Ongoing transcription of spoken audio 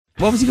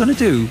What was he going to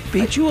do?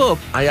 Beat you up?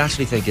 I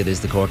actually think it is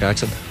the Cork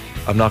accent.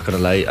 I'm not going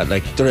to lie.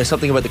 Like, there is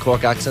something about the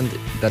Cork accent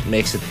that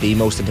makes it the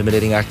most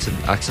intimidating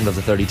accent of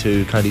the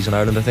 32 counties in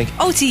Ireland, I think.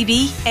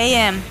 OTB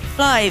AM,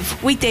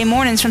 live weekday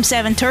mornings from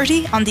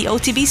 7:30 on the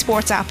OTB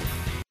Sports app.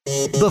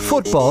 The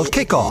football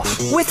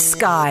kickoff with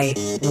Sky.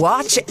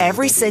 Watch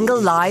every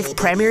single live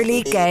Premier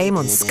League game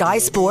on Sky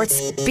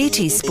Sports,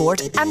 BT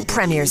Sport and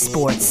Premier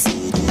Sports.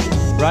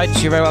 Right,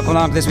 you're very welcome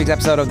along to this week's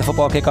episode of the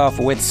Football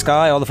Kickoff with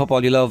Sky. All the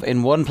football you love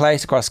in one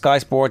place across Sky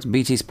Sports,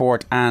 BT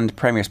Sport and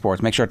Premier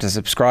Sports. Make sure to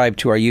subscribe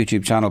to our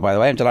YouTube channel, by the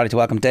way. I'm delighted to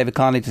welcome David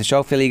Connolly to the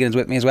show. Phil Egan is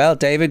with me as well.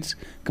 David,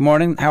 good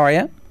morning. How are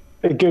you?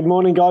 Good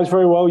morning, guys.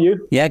 Very well,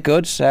 you? Yeah,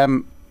 good.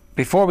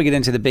 Before we get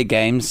into the big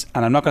games,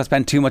 and I'm not going to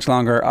spend too much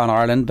longer on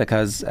Ireland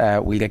because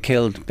we'll get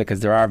killed, because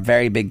there are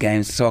very big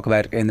games to talk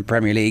about in the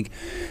Premier League.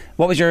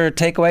 What was your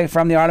takeaway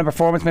from the Ireland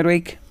performance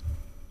midweek?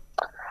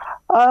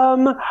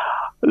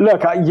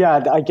 Look,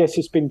 I guess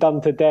it's been done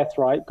to death,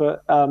 right?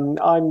 But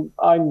I'm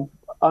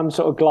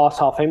sort of glass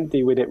half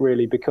empty with it,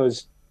 really,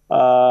 because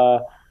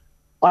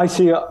I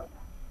see a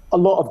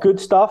lot of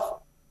good stuff,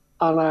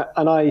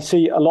 and I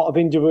see a lot of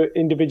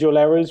individual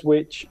errors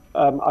which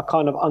are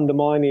kind of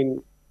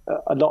undermining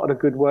a lot of the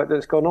good work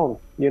that's gone on.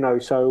 You know,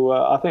 so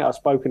I think I've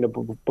spoken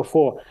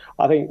before.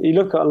 I think you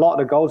look at a lot of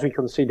the goals we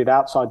conceded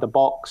outside the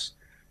box.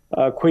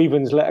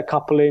 Queven's let a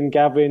couple in.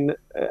 Gavin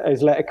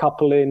has let a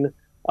couple in.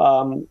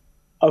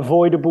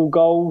 Avoidable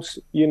goals,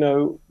 you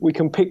know, we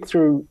can pick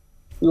through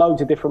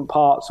loads of different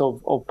parts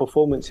of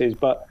performances,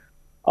 but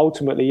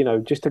ultimately, you know,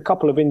 just a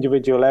couple of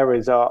individual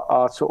errors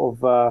are sort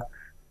of,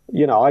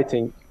 you know, I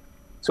think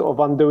sort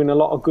of undoing a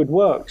lot of good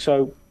work.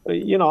 So,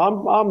 you know,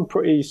 I'm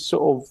pretty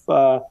sort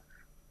of,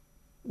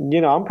 you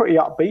know, I'm pretty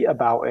upbeat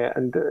about it.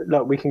 And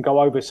look, we can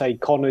go over, say,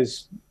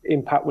 Connor's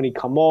impact when he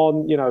come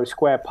on, you know,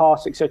 square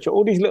pass, etc.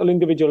 All these little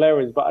individual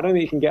errors, but I don't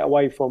think you can get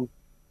away from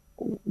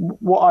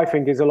what I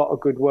think is a lot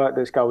of good work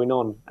that's going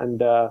on.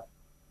 And,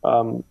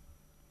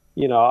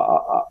 you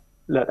know,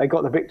 look, they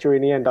got the victory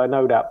in the end, I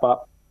know that,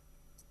 but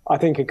I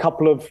think a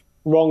couple of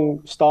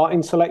wrong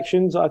starting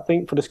selections, I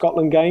think, for the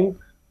Scotland game,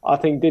 I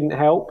think didn't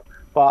help.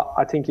 But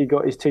I think he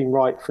got his team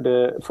right for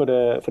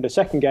the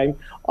second game.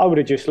 I would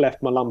have just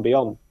left Malumbi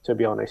on, to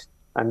be honest,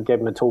 and gave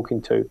him a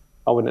talking to.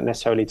 I wouldn't have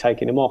necessarily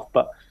taken him off.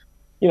 But,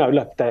 you know,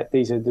 look,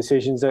 these are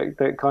decisions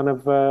that kind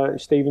of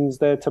Stephen's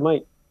there to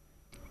make.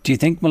 Do you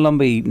think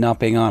Malumbi not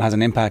being on has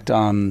an impact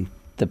on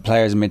the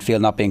players in midfield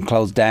not being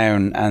closed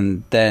down,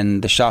 and then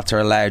the shots are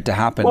allowed to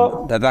happen?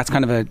 Well, that's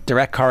kind of a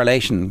direct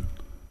correlation.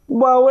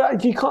 Well,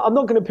 I'm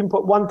not going to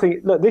pinpoint one thing.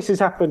 Look, this has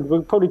happened.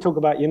 We'll probably talk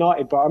about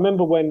United, but I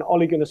remember when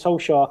Ole Gunnar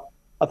Solskjaer,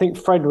 I think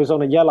Fred was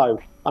on a yellow,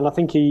 and I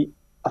think he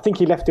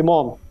left him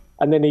on,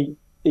 and then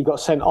he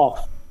got sent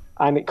off,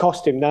 and it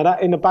cost him. Now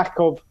that in the back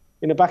of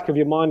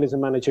your mind as a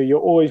manager, you're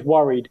always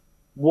worried.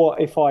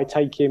 What if I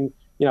take him?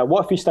 You know,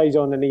 what if he stays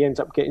on and he ends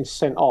up getting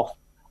sent off?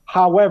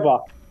 However,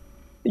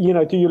 you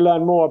know, do you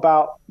learn more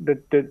about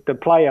the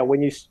player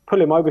when you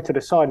pull him over to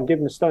the side and give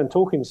him a stern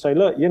talking and say,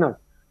 look, you know,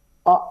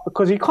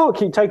 because you can't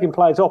keep taking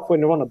players off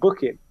when they're on a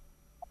booking.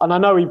 And I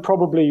know he's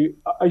probably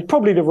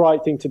the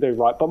right thing to do,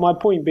 right? But my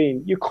point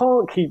being, you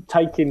can't keep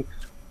taking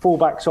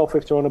fullbacks off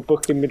if they're on a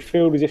booking,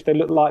 midfielders if they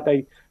look like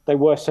they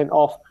were sent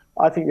off.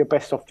 I think you're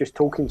best off just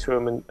talking to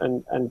them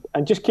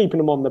and just keeping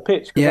them on the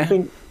pitch. Because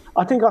yeah.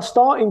 I think our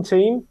starting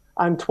team,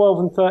 and 12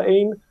 and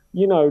 13,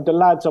 you know, the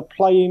lads are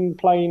playing,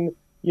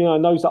 you know,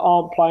 and those that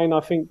aren't playing,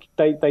 I think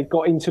they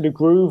got into the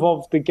groove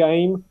of the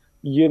game,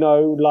 you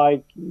know,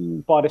 like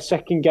by the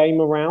second game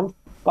around.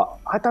 But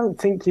I don't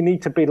think you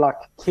need to be like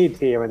a kid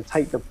here and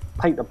take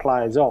the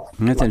players off.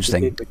 That's like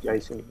interesting. you did with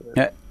Jason, you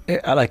know?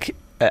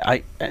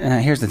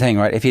 Here's the thing,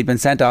 right? If he'd been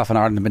sent off and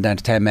Ireland had been down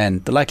to 10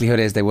 men, the likelihood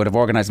is they would have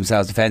organised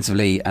themselves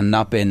defensively and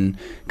not been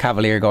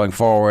cavalier going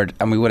forward,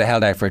 and we would have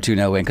held out for a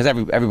 2-0 win, because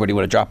everybody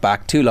would have dropped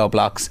back, 2 low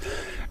blocks,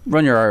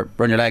 run your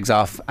legs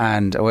off,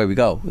 and away we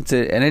go. It's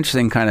an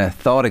interesting kind of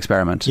thought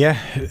experiment. Yeah,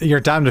 you're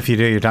damned if you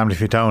do, you're damned if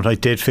you don't. I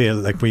did feel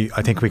like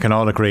I think we can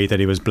all agree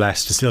that he was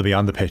blessed to still be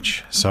on the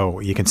pitch.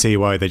 So you can see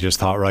why they just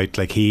thought, right,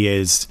 like he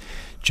is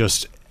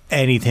just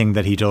anything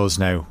that he does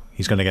now,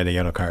 he's going to get a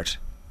yellow card.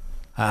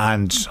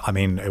 And I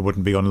mean, it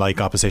wouldn't be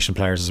unlike opposition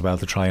players as well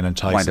to try and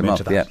entice them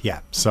into that. Yeah.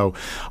 So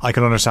I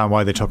can understand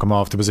why they took him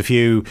off. There was a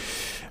few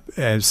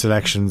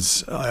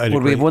selections.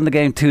 Would we have won the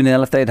game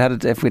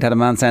 2-0 if we'd had a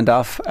man sent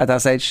off at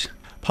that stage?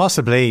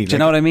 Possibly. Do you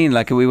know what I mean?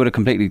 Like, we would have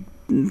completely,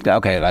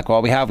 okay, like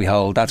what we have, we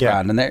hold. That's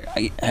grand.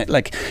 And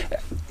like,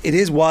 it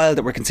is wild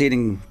that we're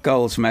conceding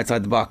goals from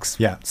outside the box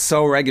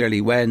so regularly,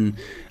 when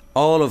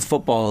all of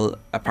football,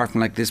 apart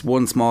from like this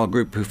one small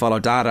group who follow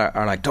data,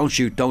 are like, don't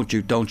shoot.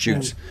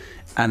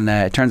 And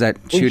it turns out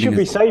shooting. We should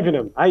be saving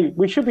them. Hey,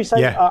 we should be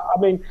saving. Yeah. I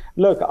mean,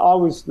 look, I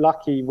was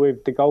lucky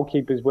with the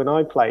goalkeepers when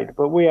I played,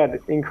 but we had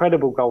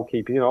incredible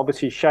goalkeepers. You know,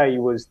 obviously Shea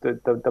was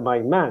the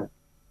main man,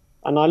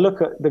 and I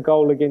look at the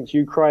goal against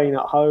Ukraine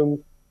at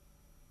home.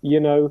 You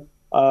know,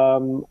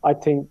 I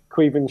think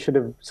Queven should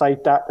have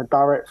saved that, the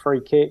direct free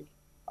kick.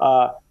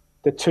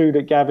 The two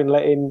that Gavin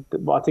let in,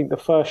 I think the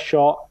first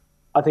shot,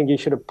 I think he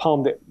should have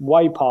palmed it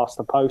way past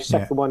the post.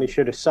 Second one he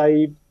should have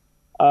saved.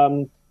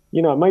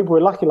 Maybe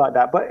we're lucky like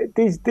that. But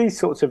these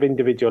sorts of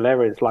individual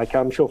errors, like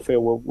I'm sure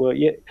Phil will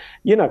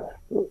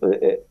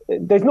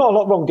there's not a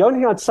lot wrong. The only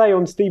thing I'd say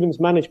on Stevens'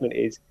 management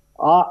is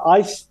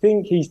I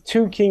think he's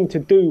too keen to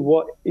do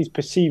what is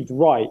perceived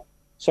right.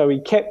 So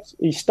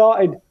he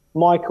started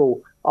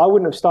Michael. I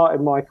wouldn't have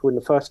started Michael in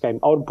the first game.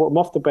 I would have brought him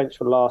off the bench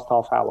for the last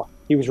half hour.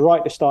 He was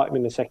right to start him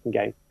in the second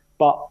game.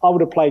 But I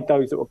would have played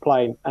those that were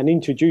playing and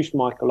introduced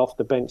Michael off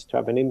the bench to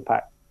have an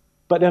impact.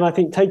 But then I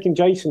think taking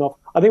Jason off,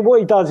 I think what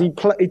he does, he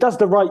does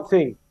the right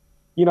thing.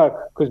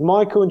 Because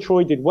Michael and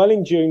Troy did well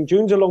in June.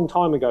 June's a long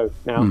time ago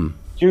now.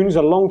 June's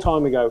a long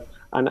time ago.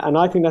 And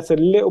I think that's a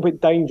little bit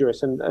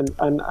dangerous. And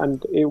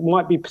it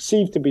might be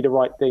perceived to be the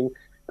right thing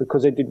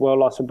because they did well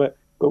last time. But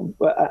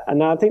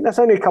I think that's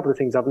only a couple of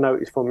things I've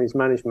noticed from his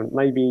management.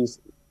 Maybe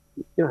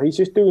he's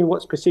just doing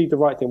what's perceived the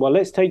right thing. Well,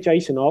 let's take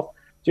Jason off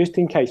just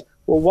in case.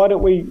 Well, why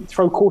don't we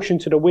throw caution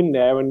to the wind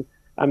there and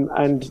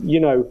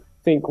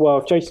think, well,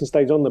 if Jason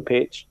stays on the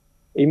pitch,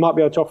 he might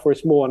be able to offer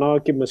us more, and I'll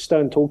give him a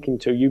stern talking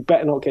to. You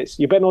better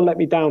not let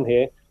me down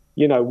here.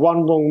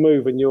 One wrong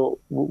move and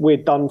we're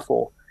done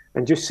for.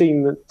 And just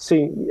seeing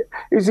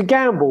it was a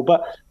gamble,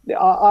 but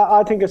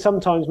I think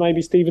sometimes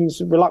maybe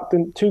Stephen's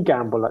reluctant to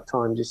gamble at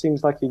times. It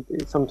seems like he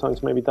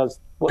sometimes maybe does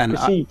what's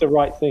perceived the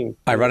right thing.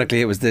 Ironically,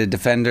 it was the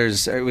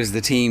defenders, it was the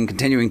team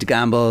continuing to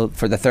gamble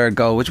for the third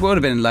goal, which would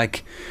have been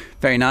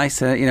very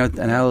nice. An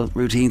L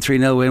routine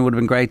 3-0 win would have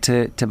been great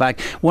to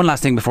back. One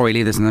last thing before we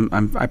leave this,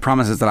 and I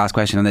promise it's the last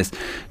question on this.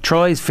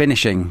 Troy's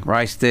finishing,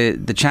 right?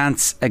 The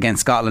chance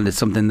against Scotland is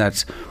something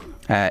that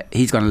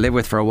he's going to live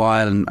with for a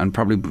while and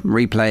probably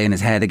replay in his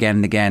head again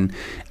and again.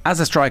 As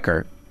a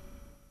striker,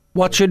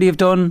 what should he have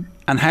done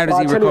and how does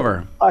he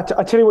recover? I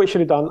tell you what he should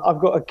have done. I've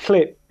got a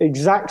clip,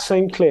 exact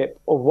same clip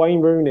of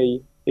Wayne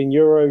Rooney in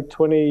Euro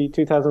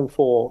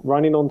 2004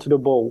 running onto the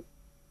ball.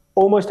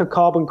 Almost a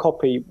carbon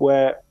copy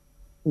where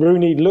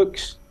Rooney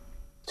looks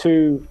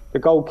to the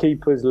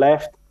goalkeeper's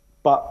left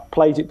but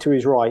plays it to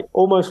his right,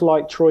 almost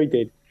like Troy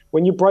did.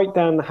 When you break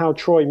down how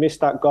Troy missed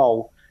that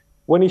goal,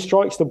 when he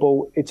strikes the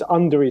ball, it's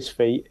under his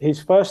feet.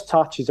 His first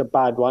touch is a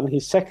bad one.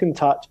 His second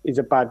touch is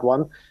a bad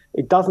one.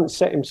 It doesn't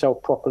set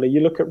himself properly.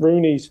 You look at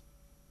Rooney's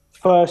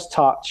first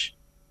touch,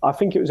 I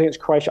think it was against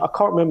Croatia. I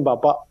can't remember,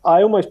 but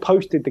I almost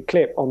posted the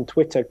clip on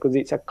Twitter because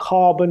it's a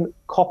carbon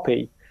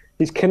copy.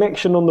 His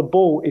connection on the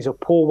ball is a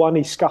poor one.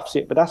 He scuffs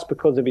it, but that's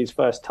because of his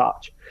first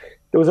touch.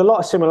 There was a lot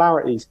of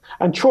similarities.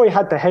 And Troy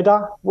had the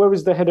header. Where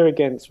was the header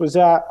against? Was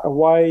that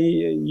away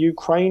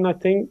Ukraine, I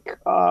think?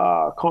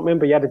 I can't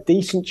remember. He had a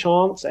decent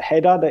chance, a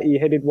header that he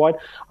headed wide.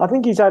 I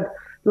think he's had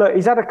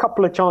a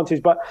couple of chances,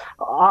 but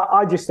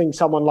I just think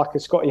someone like a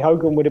Scotty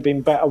Hogan would have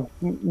been better.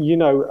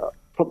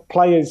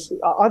 Players.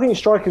 I think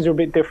strikers are a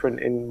bit different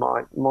in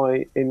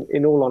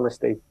all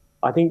honesty.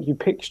 I think you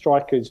pick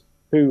strikers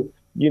who,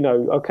 you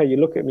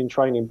look at them in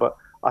training, but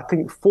I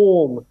think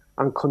form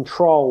and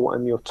control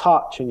and your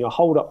touch and your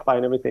hold-up play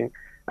and everything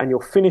and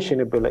your finishing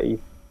ability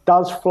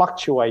does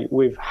fluctuate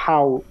with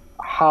how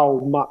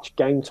much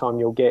game time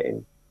you're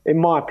getting, in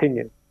my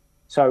opinion.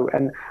 So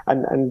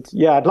and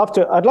yeah, I'd love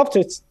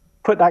to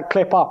put that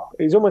clip up.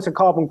 It's almost a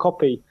carbon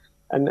copy,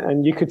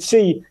 and you could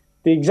see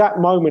the exact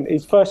moment.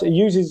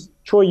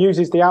 Troy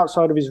uses the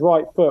outside of his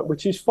right foot,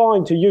 which is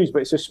fine to use,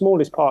 but it's the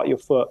smallest part of your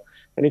foot.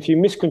 And if you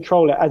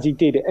miscontrol it as he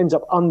did, it ends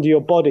up under your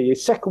body.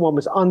 His second one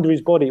was under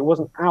his body. It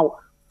wasn't out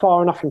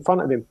far enough in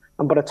front of him.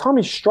 And by the time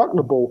he struck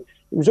the ball,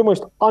 it was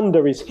almost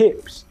under his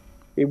hips.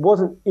 It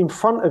wasn't in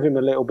front of him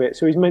a little bit.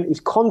 So his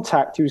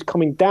contact, he was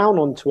coming down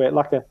onto it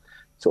like a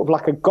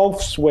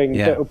golf swing,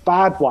 but a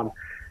bad one.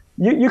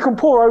 You can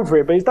pour over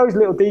it, but it's those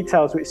little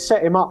details which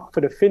set him up for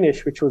the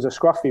finish, which was a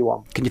scruffy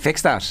one. Can you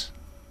fix that?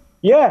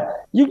 Yeah,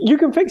 you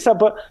can fix that,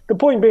 but the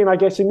point being, I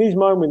guess, in these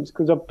moments,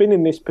 because I've been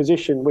in this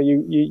position where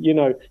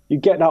you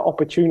get that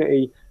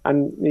opportunity,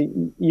 and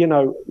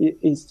the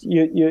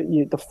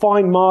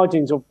fine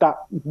margins of that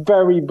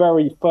very,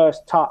 very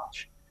first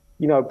touch,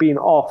 being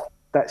off,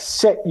 that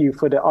set you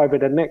for either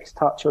the next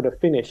touch or the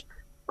finish.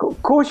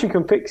 Of course, you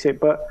can fix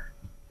it, but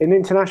in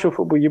international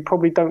football, you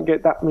probably don't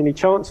get that many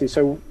chances.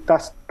 So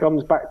that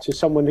comes back to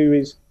someone who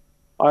is,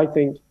 I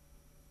think,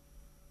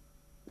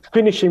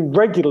 finishing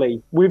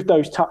regularly with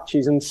those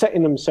touches and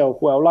setting themselves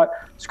well. Like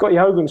Scotty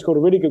Hogan scored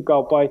a really good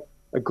goal by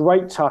a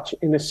great touch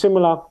in a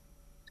similar,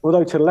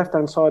 although to the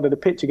left-hand side of the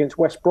pitch against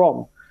West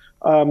Brom.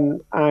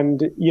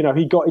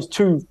 He got his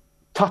two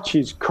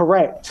touches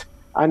correct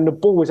and the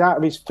ball was out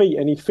of his feet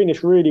and he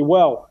finished really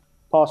well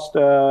past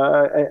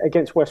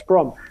against West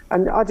Brom.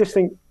 And I just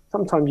think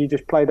sometimes you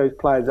just play those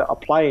players that are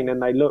playing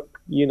and they look,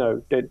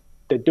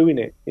 they're doing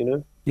it,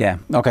 Yeah.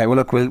 Okay. Well,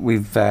 look,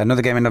 we've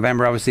another game in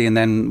November, obviously, and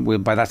then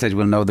by that stage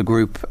we'll know the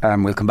group.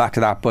 We'll come back to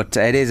that, but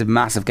it is a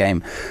massive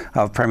game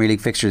of Premier League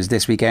fixtures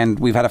this weekend.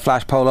 We've had a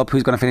flash poll up: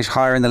 who's going to finish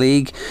higher in the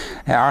league?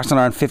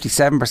 Arsenal are on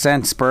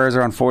 57%, Spurs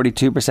are on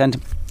 42%.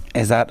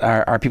 Is that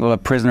are people a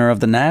prisoner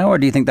of the now, or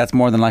do you think that's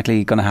more than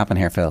likely going to happen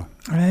here, Phil?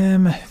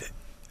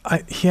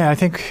 I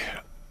think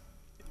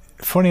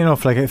funny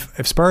enough, like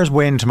if Spurs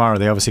win tomorrow,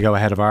 they obviously go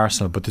ahead of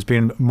Arsenal, but there's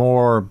been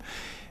more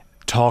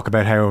talk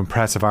about how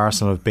impressive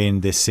Arsenal have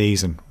been this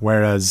season,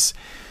 whereas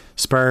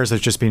Spurs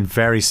have just been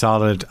very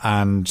solid,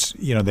 and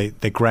you know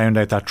they ground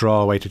out that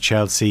draw away to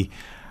Chelsea,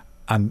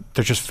 and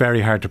they're just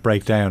very hard to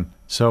break down.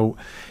 So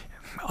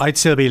I'd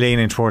still be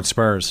leaning towards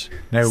Spurs.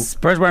 Now,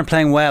 Spurs weren't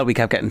playing well, we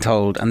kept getting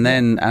told,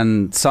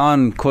 and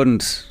Son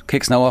couldn't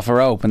kick snow off a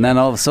rope, and then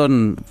all of a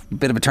sudden, a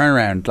bit of a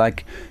turnaround.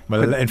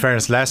 Well, in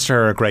fairness,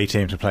 Leicester are a great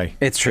team to play.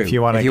 It's true. If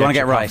you want to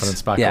get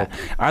right, back up.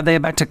 Are they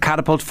about to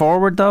catapult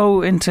forward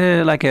though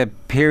into like a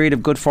period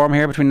of good form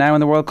here between now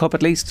and the World Cup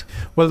at least?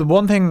 Well, the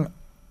one thing,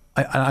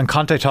 and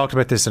Conte talked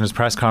about this in his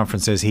press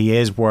conferences, he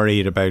is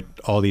worried about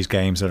all these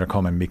games that are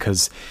coming,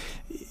 because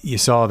you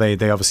saw they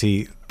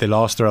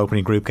lost their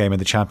opening group game in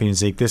the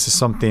Champions League. This is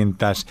something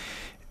that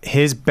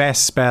his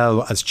best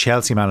spell as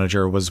Chelsea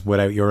manager was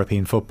without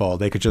European football.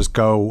 They could just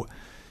go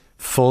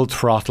full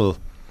throttle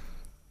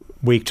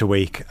week to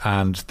week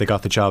and they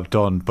got the job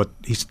done, but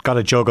he's got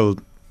to juggle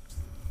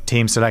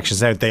team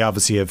selections out. They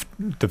obviously have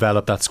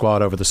developed that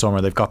squad over the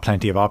summer. They've got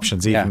plenty of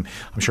options. Even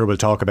I'm sure we'll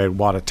talk about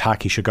what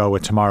attack he should go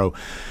with tomorrow.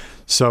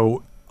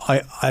 So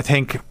I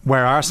think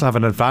where Arsenal have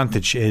an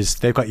advantage is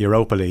they've got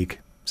Europa League,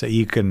 so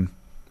you can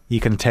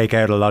take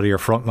out a lot of your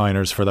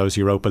frontliners for those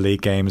Europa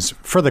League games,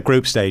 for the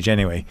group stage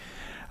anyway,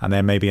 and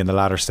then maybe in the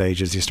latter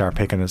stages you start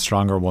picking a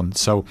stronger one.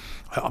 So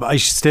I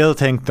still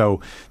think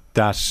though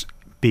that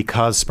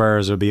because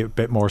Spurs will be a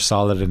bit more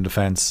solid in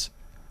defence,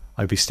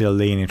 I'd be still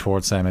leaning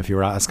towards them if you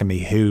were asking me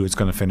who is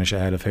going to finish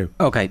ahead of who.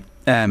 Okay,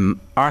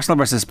 Arsenal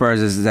versus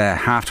Spurs is a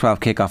 12:30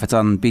 kickoff. It's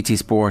on BT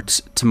Sport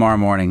tomorrow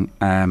morning,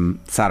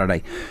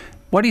 Saturday.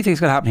 What do you think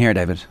is going to happen here,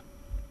 David?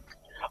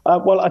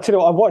 Well, I tell you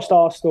what, I watched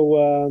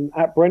Arsenal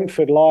at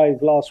Brentford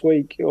live last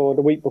week or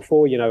the week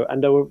before,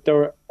 and they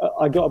were.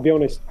 I got to be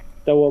honest,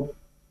 they were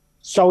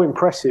so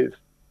impressive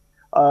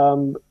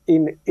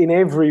in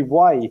every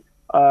way.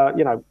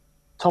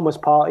 Thomas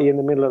Partey in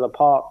the middle of the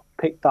park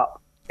picked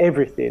up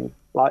everything,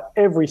 like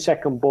every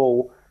second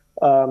ball.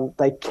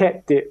 They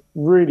kept it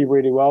really,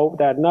 really well.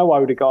 They had no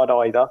Odegaard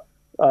either.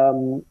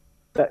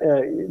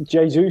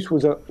 Jesus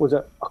was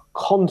a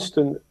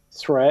constant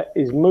threat.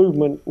 His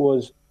movement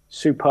was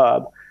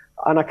superb.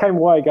 And I came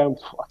away going,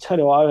 I tell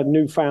you what, I had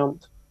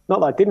newfound,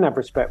 not that I didn't have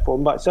respect for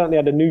them, but I certainly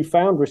had a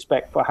newfound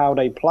respect for how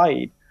they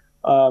played.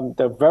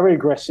 They're very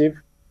aggressive.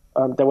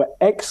 They were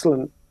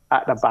excellent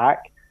at the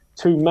back,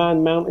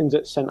 2-man mountains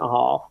at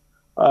centre-half.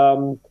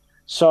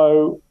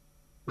 So,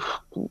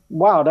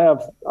 wow, they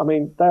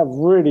have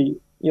really,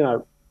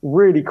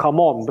 really come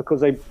on, because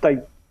they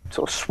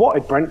sort of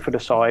swatted Brentford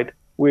aside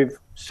with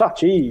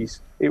such ease.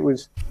 It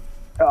was,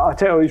 I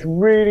tell you, it was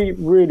really,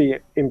 really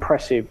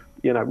impressive.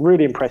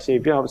 Really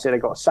impressive. Obviously they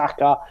got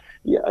Saka.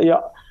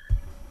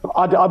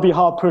 I'd be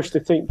hard pushed to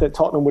think that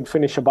Tottenham would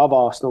finish above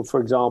Arsenal, for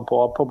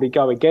example. I'd probably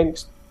go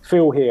against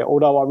Phil here,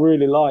 although I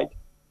really like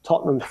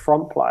Tottenham's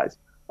front players.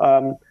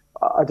 I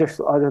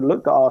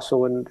looked at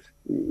Arsenal and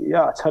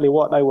I tell you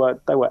what, they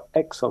were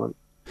excellent.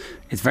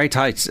 It's very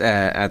tight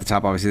at the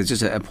top. Obviously, there's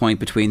just a point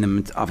between them.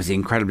 It's obviously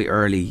incredibly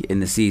early in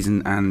the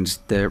season, and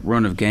the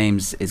run of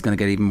games is going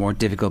to get even more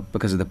difficult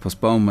because of the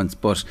postponements.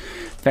 But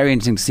it's very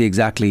interesting to see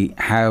exactly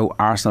how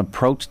Arsenal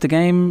approach the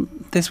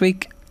game this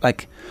week.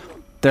 Like,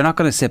 they're not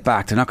going to sit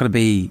back. They're not going to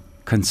be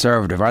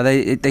conservative, are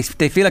they? They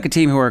feel like a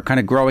team who are kind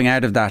of growing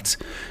out of that,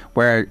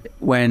 where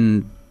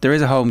when there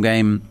is a home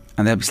game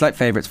and they'll be slight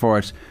favourites for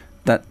it,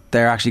 that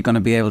they're actually going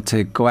to be able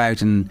to go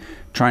out and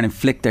try and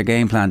inflict their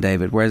game plan,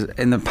 David. Whereas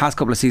in the past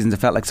couple of seasons, it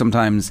felt like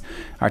sometimes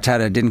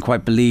Arteta didn't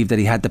quite believe that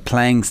he had the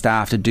playing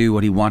staff to do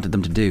what he wanted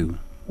them to do.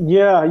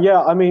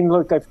 Yeah. I mean,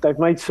 look, they've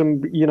made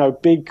some,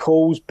 big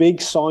calls, big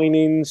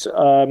signings.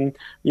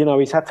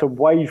 He's had to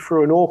wade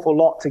through an awful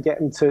lot to get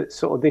him to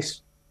sort of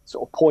this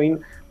sort of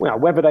point.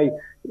 Whether they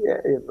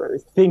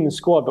thin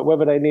squad, but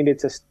whether they needed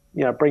to,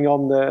 bring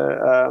on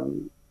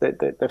the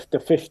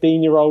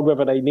 15-year-old,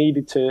 whether they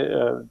needed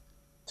to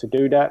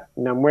do that.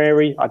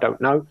 Namweri, I don't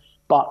know,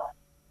 but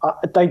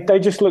they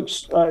just look,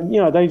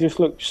 they just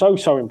look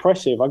so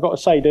impressive. I got to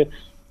say that,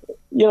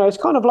 it's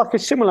kind of like a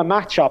similar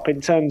matchup in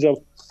terms of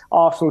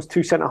Arsenal's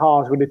two centre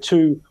halves with the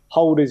two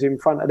holders in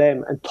front of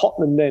them, and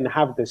Tottenham then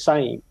have the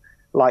same,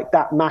 like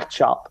that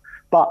matchup.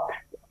 But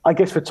I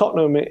guess for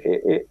Tottenham,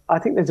 I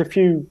think there's a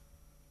few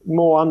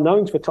more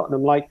unknowns for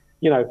Tottenham, like,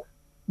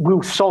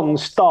 will Son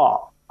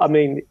start? I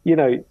mean,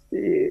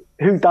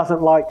 who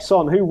doesn't like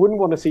Son? Who wouldn't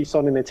want to see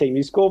Son in the team?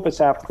 He scored for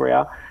South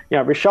Korea.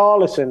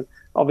 Richarlison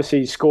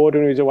obviously scored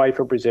when he was away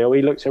for Brazil.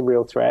 He looks a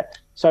real threat.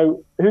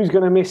 So who's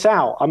going to miss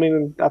out? I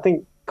mean, I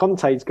think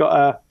Conte's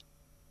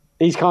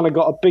he's kind of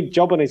got a big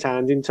job on his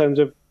hands in terms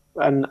of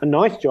a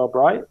nice job,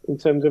 right? In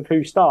terms of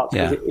who starts.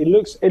 Yeah. It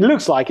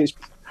looks like if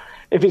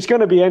it's going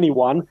to be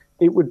anyone,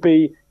 it would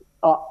be.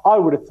 I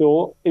would have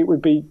thought it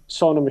would be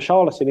Son and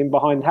Richarlison in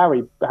behind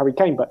Harry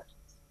Kane, but.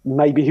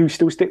 Maybe he'll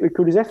still stick with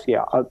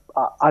Kulusevski.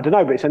 I don't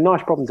know, but it's a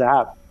nice problem to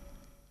have.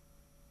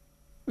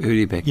 Who do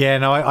you pick? Yeah,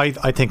 no,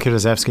 I think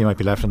Kulusevski might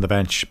be left on the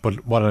bench,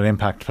 but what an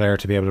impact player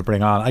to be able to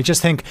bring on. I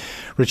just think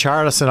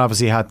Richarlison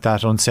obviously had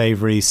that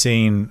unsavoury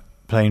scene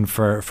playing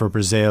for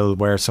Brazil,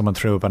 where someone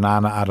threw a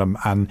banana at him.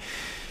 And,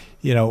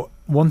 you know,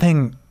 one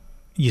thing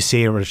you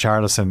see with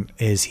Richarlison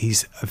is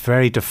he's a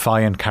very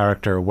defiant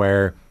character,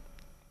 where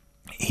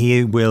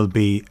he will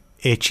be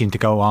itching to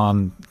go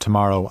on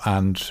tomorrow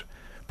and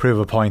prove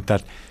a point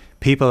that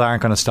people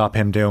aren't going to stop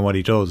him doing what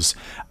he does.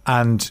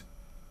 And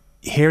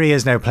here he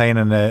is now playing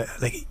in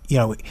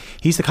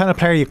he's the kind of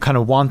player you kind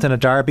of want in a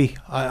derby.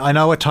 I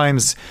know at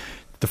times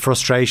the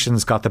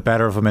frustrations got the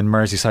better of him in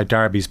Merseyside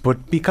derbies,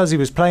 but because he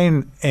was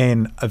playing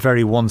in a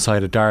very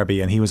one-sided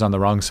derby and he was on the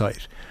wrong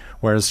side,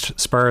 whereas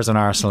Spurs and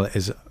Arsenal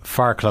is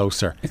far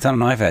closer. It's on a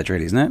knife edge,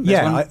 really, isn't it?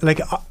 Yeah,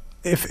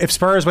 if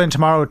Spurs win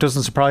tomorrow, it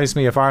doesn't surprise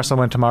me. If Arsenal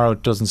win tomorrow,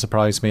 it doesn't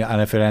surprise me.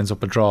 And if it ends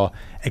up a draw,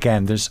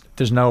 again, there's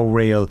no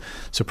real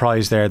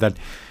surprise there. That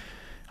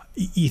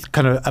you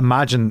kind of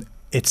imagine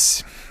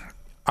it's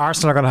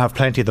Arsenal are going to have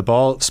plenty of the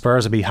ball.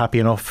 Spurs will be happy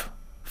enough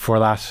for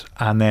that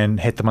and then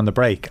hit them on the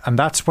break. And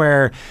that's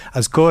where,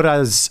 as good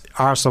as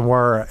Arsenal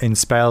were in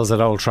spells at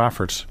Old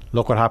Trafford,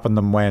 look what happened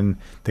to them when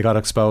they got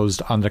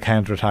exposed on the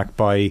counter-attack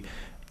by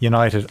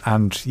United.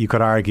 And you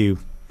could argue,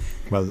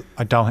 well,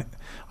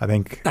 I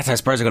think that's how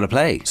Spurs are going to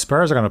play.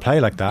 Spurs are going to play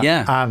like that.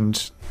 Yeah.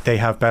 And they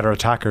have better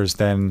attackers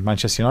than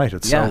Manchester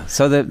United. Yeah.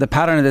 So the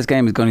pattern of this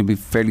game is going to be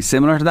fairly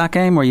similar to that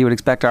game, where you would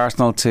expect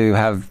Arsenal to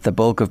have the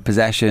bulk of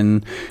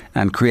possession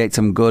and create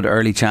some good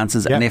early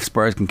chances. Yeah. And if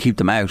Spurs can keep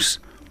them out,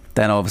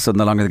 then all of a sudden,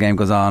 the longer the game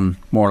goes on,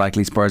 more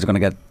likely Spurs are going to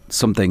get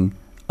something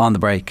on the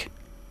break.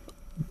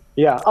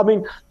 Yeah, I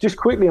mean, just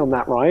quickly on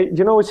that, right?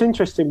 You know, it's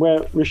interesting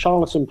where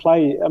Richarlison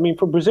play. I mean,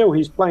 for Brazil,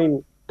 he's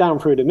playing down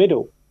through the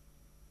middle,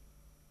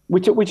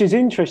 which is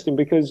interesting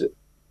because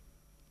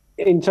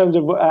in terms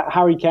of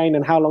Harry Kane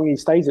and how long he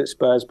stays at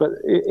Spurs, but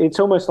it's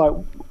almost like,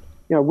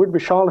 you know, would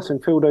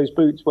Richarlison fill those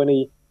boots when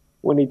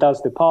he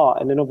does depart?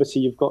 And then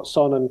obviously you've got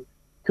Son and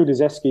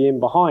Kulusevski in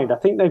behind. I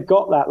think they've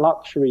got that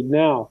luxury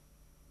now,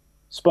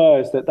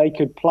 Spurs, that they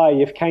could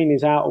play if Kane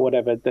is out or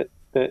whatever, that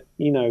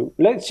you know,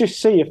 let's just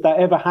see if that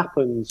ever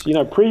happens. You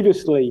know,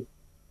 previously,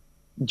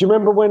 do you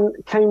remember when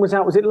Kane was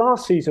out? Was it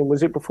last season?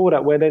 Was it before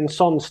that? Where then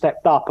Son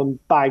stepped up and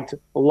bagged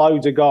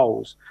loads of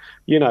goals.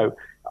 You know,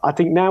 I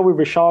think now with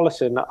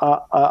Richarlison,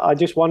 I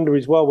just wonder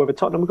as well whether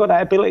Tottenham have got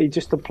that ability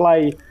just to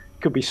play. It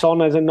could be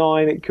Son as a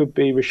 9, it could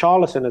be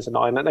Richarlison as a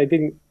 9 that they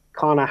didn't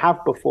kind of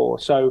have before.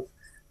 So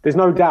there's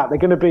no doubt they're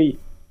going to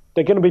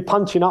be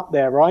punching up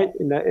there, right?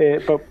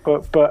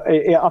 But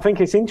I think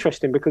it's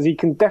interesting because he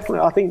can definitely.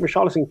 I think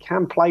Richarlison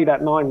can play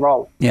that 9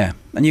 role. Yeah,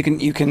 and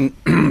you can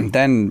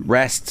then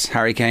rest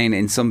Harry Kane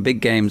in some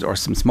big games or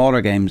some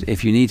smaller games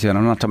if you need to. And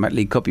I'm not talking about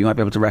League Cup. You might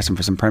be able to rest him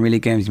for some Premier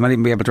League games. You might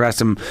even be able to rest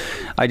him,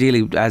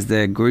 ideally, as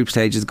the group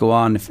stages go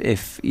on,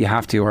 if you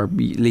have to, or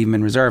leave him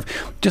in reserve.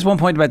 Just one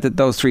point about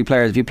those 3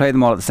 players. If you play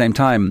them all at the same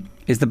time,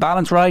 is the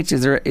balance right?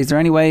 Is there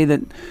any way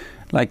that,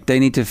 like, they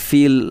need to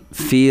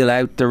feel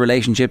out the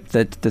relationship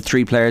that the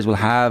 3 players will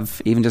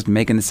have, even just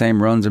making the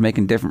same runs or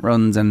making different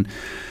runs? And,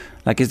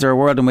 like, is there a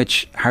world in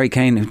which Harry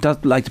Kane, who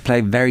does like to play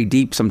very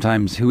deep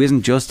sometimes, who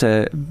isn't just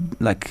a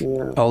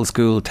old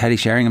school Teddy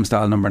Sheringham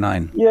style number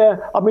 9? Yeah,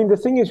 I mean, the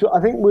thing is, I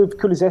think with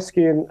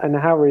Kulusevski and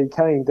Harry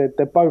Kane,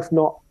 they're both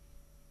not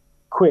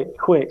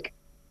quick.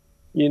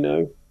 You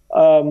know,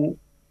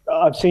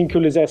 I've seen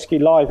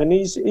Kulusevski live, and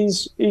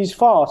he's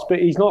fast, but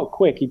he's not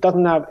quick. He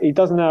doesn't have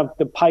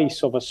the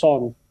pace of a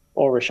Son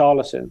or a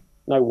Richarlison.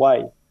 No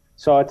way.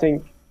 So I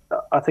think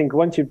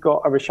once you've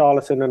got a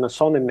Richarlison and a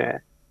Son in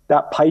there,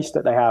 that pace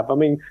that they have. I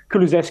mean,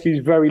 Kulusevski is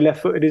very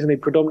left-footed, isn't he?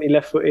 Predominantly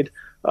left-footed.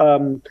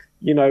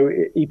 You know,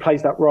 he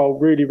plays that role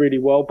really, really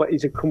well, but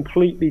he's a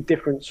completely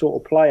different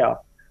sort of player,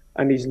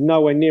 and he's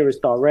nowhere near as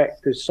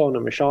direct as Son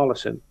and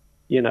Richarlison.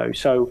 You know,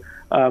 so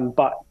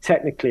but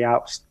technically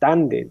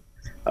outstanding.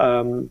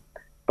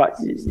 But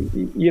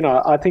you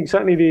know, I think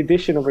certainly the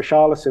addition of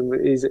Richarlison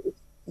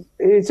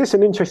is just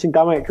an interesting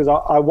dynamic, because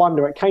I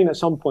wonder at Kane at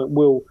some point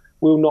will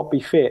not be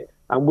fit,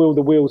 and will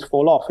the wheels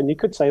fall off? And you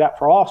could say that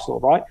for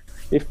Arsenal, right?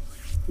 If,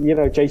 you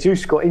know,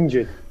 Jesus got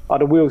injured, are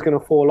the wheels going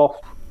to fall off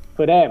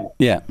for them?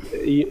 Yeah.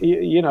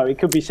 You know, it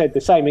could be said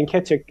the same. And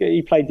Nketiah,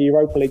 he played the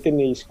Europa League, didn't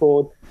he? He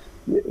scored.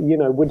 You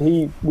know, would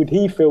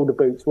he fill the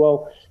boots?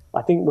 Well,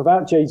 I think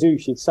without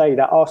Jesus, you'd say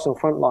that Arsenal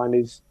front line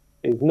is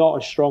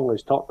not as strong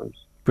as Tottenham's.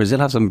 Brazil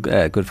have some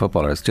good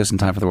footballers just in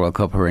time for the World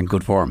Cup who are in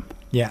good form.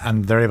 Yeah,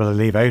 and they're able to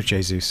leave out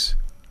Jesus.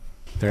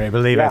 They're able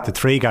to leave out the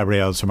 3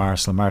 Gabriels from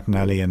Arsenal,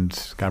 Martinelli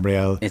and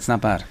Gabriel. It's not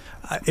bad.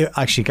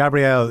 Actually,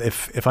 Gabriel,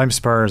 if I'm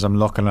Spurs, I'm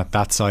looking at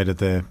that side of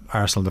the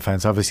Arsenal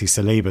defence. Obviously,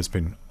 Saliba's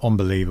been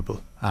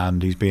unbelievable,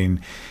 and he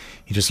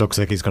just looks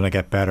like he's going to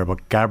get better.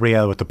 But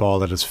Gabriel with the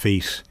ball at his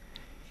feet,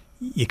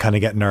 you kind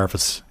of get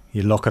nervous.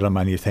 You look at him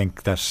and you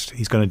think that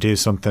he's going to do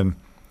something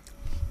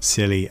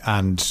silly,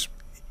 and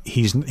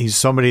he's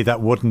somebody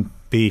that wouldn't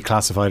be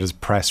classified as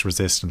press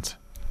resistant.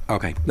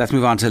 Okay, let's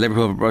move on to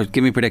Liverpool.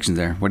 Give me predictions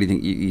there. What do you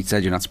think? You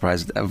said you're not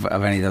surprised of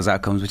any of those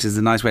outcomes, which is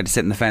a nice way to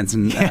sit in the fence.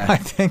 And I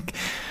think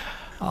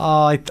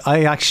I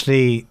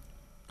actually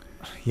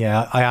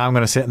Yeah, I am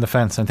going to sit in the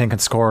fence. I'm thinking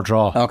score or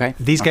draw. Okay.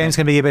 These games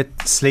can be a bit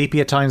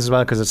sleepy at times as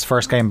well because it's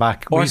first game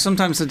back. Or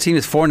sometimes the team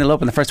is 4-0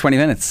 up in the first 20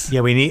 minutes.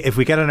 Yeah, if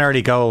we get an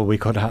early goal, we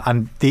could.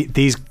 And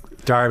these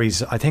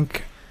derbies, I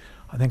think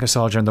I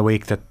saw during the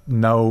week that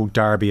no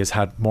derby has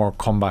had more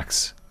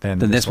comebacks than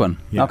this one.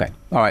 Yeah. Okay.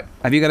 All right.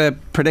 Have you got a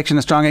prediction,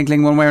 a strong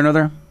inkling one way or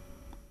another?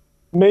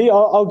 Me,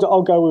 I'll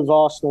go with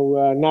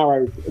Arsenal.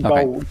 Narrow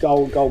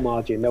goal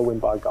margin. They'll win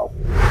by a goal.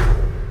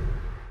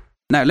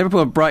 Now,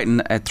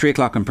 Liverpool-Brighton at 3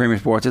 o'clock on Premier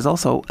Sports is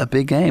also a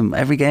big game.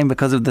 Every game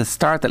because of the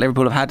start that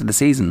Liverpool have had to the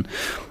season.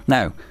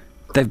 Now,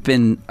 they've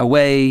been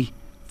away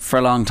for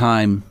a long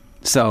time.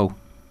 So,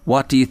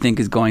 what do you think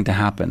is going to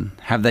happen?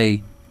 Have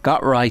they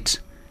got right,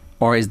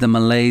 or is the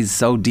malaise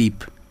so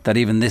deep that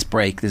even this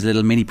break, this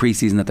little mini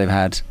pre-season that they've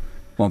had,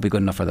 won't be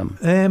good enough for them?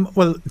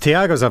 Well,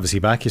 Thiago's obviously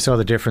back. You saw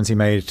the difference he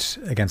made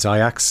against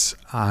Ajax,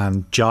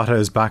 and Jota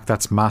is back.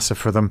 That's massive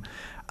for them.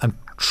 And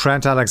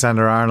Trent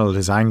Alexander-Arnold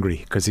is angry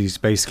because he's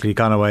basically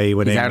gone away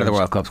with England. He's out of the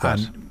World Cup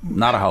squad.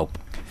 Not a hope.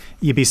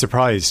 You'd be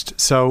surprised.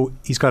 So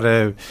he's got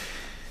a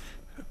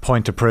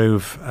point to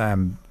prove,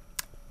 and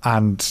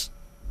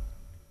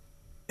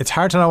it's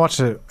hard to know what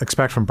to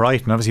expect from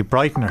Brighton. Obviously,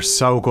 Brighton are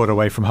so good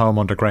away from home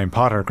under Graham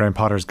Potter. Graham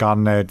Potter's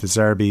gone now. De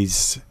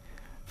Zerbi's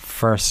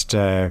first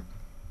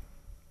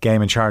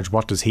game in charge.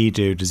 What does he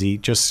do? Does he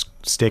just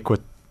stick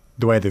with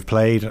the way they've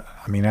played?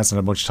 I mean, he hasn't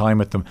had much time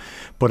with them,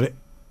 but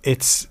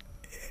it's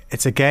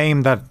a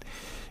game that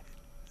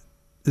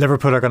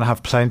Liverpool are going to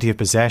have plenty of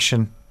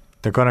possession.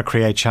 They're going to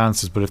create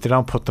chances, but if they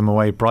don't put them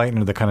away,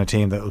 Brighton are the kind of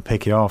team that will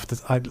pick you off.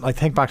 I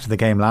think back to the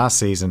game last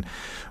season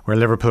where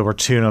Liverpool were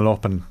 2-0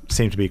 up and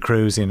seemed to be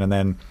cruising, and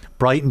then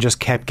Brighton just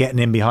kept getting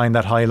in behind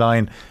that high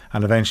line,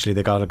 and eventually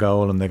they got a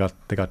goal and they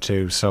got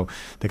two, so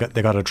they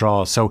got a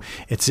draw. So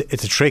it's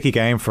a tricky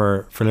game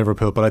for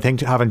Liverpool, but I think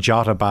having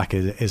Jota back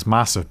is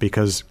massive,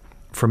 because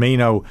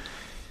Firmino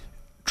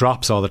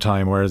drops all the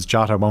time, whereas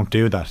Jota won't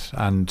do that.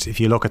 And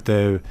if you look at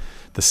the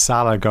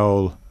Salah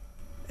goal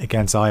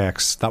against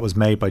Ajax, that was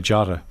made by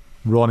Jota,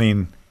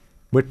 running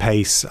with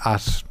pace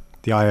at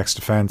the Ajax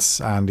defence,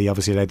 and he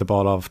obviously laid the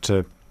ball off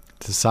to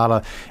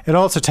Salah. It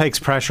also takes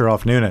pressure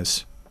off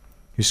Núñez,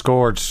 who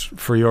scored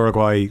for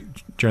Uruguay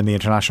during the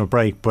international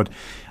break, but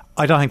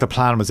I don't think the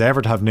plan was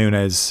ever to have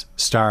Núñez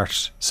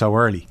start so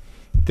early.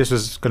 This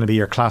was going to be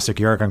your classic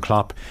Jurgen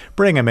Klopp.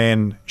 Bring him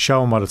in,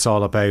 show him what it's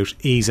all about,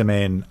 ease him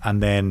in,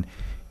 and then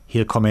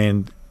he'll come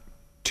in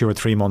 2 or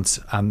 3 months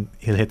and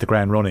he'll hit the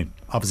ground running.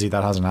 Obviously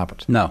that hasn't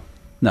happened. No.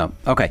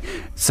 Okay.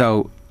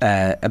 So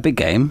a big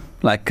game,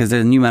 because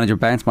the new manager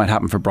bounce might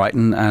happen for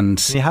Brighton, and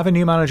can you have a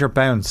new manager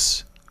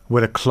bounce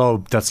with a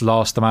club that's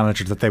lost the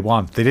manager that they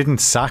want? They didn't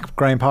sack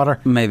Graham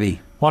Potter. Maybe.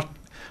 What?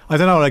 I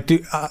don't know.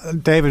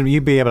 David,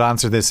 you'd be able to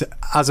answer this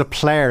as a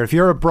player. If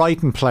you're a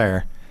Brighton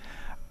player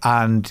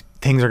and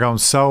things are going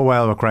so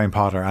well with Graham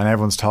Potter and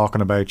everyone's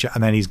talking about you,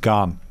 and then he's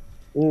gone,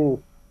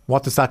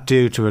 what does that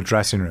do to a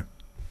dressing room?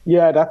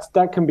 Yeah,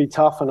 that can be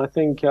tough, and I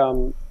think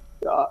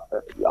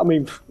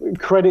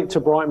credit to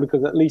Brighton,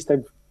 because at least they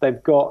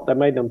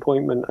made an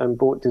appointment and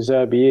brought De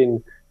Zerbi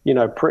in,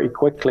 pretty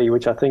quickly,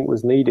 which I think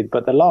was needed.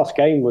 But the last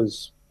game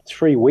was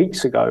 3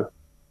 weeks ago.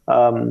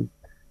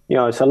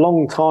 It's a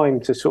long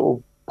time to sort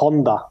of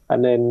ponder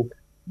and then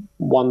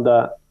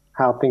wonder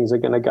how things are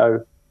going to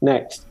go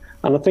next.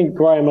 And I think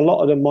Graham, a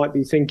lot of them might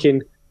be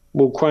thinking,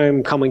 will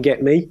Graham come and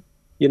get me?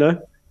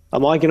 Am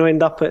I going to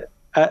end up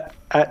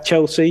at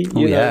Chelsea?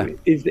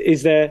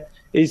 Is there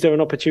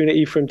an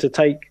opportunity for him to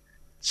take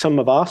some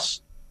of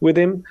us with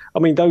him? I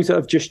mean, those that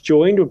have just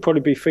joined would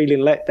probably be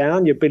feeling let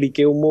down. Your Billy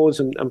Gilmores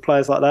and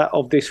players like that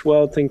of this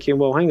world, thinking,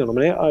 well, hang on a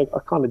minute, I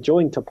kind of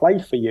joined to play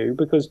for you,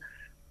 because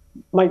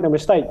make no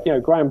mistake,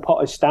 Graham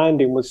Potter's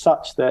standing was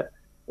such that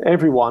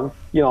everyone,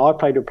 I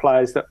played with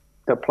players that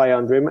play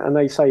under him, and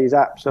they say he's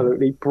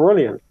absolutely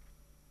brilliant.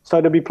 So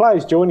there'll be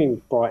players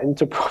joining Brighton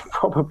to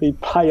probably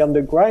play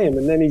under Graham,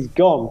 and then he's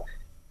gone,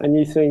 and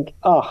you think,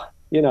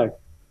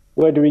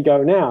 where do we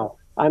go now?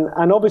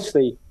 And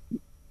obviously,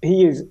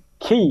 he is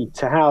key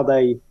to how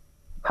they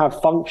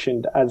have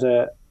functioned as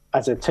a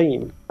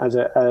team, as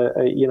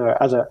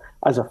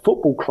a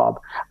football club,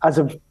 as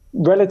a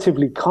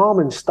relatively calm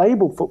and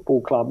stable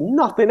football club.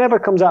 Nothing ever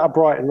comes out of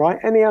Brighton, right?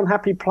 Any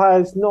unhappy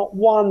players, not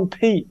one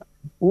peep,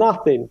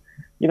 nothing.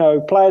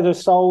 Players are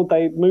sold,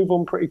 they move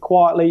on pretty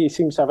quietly. He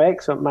seems to have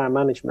excellent man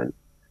management,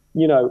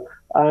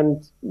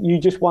 and you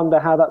just wonder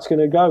how that's going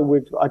to go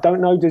with, I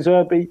don't know, De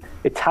Zerbi,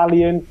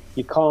 Italian,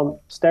 you can't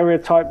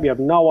stereotype, you have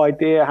no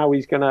idea how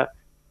he's going to,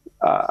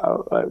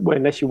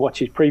 unless you watch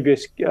his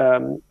previous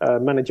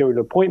managerial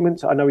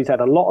appointments. I know he's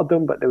had a lot of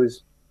them, but there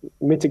was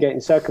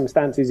mitigating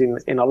circumstances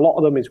in a lot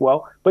of them as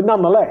well. But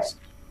nonetheless,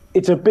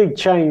 it's a big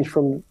change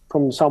from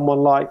someone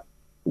like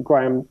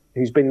Graham,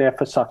 who's been there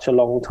for such a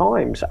long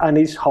time, and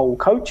his whole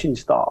coaching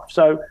staff.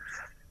 So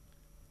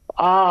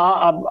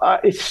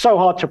it's so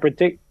hard to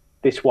predict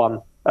this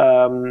one.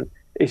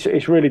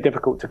 It's really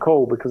difficult to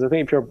call, because I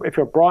think if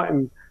you're a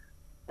Brighton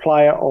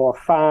player or a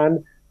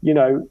fan,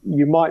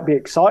 you might be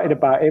excited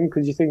about him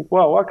because you think,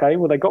 well, okay,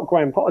 well, they got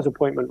Graham Potter's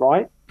appointment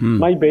right.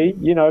 Maybe,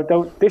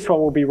 this one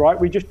will be right.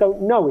 We just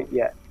don't know it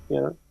yet.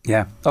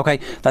 Yeah.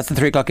 Okay. That's the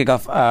 3:00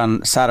 kickoff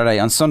on Saturday.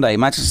 On Sunday,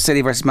 Manchester City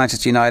versus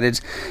Manchester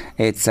United.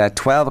 It's a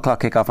 12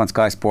 o'clock kickoff on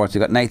Sky Sports.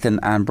 We've got Nathan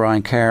and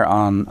Brian Kerr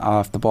on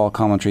off the ball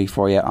commentary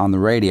for you on the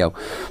radio.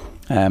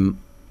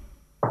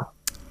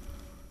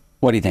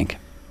 What do you think?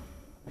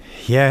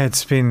 Yeah,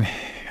 it's been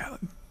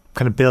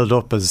kind of build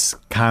up as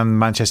can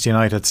Manchester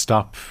United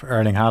stop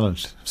Erling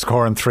Haaland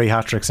scoring 3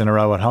 hat-tricks in a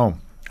row at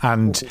home.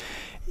 And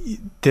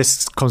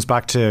this comes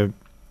back to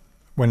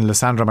when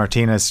Lisandro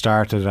Martinez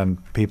started and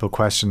people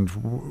questioned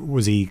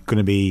was he going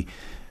to be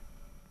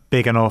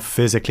big enough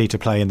physically to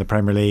play in the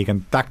Premier League,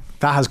 and that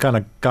has kind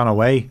of gone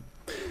away,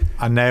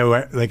 and now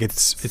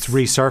it's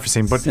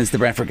resurfacing. But since the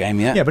Brentford game,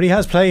 yeah, but he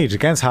has played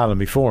against Haaland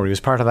before. He was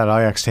part of that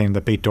Ajax team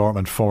that beat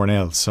Dortmund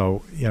 4-0.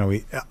 So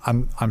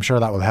I'm sure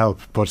that will help.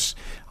 But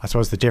I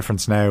suppose the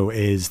difference now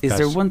is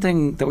there one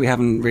thing that we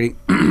haven't really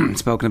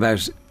spoken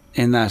about,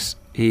 in that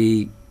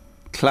he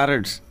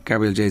clattered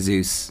Gabriel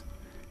Jesus,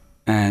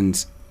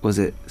 and who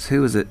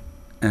was it?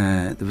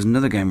 There was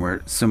another game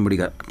where somebody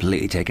got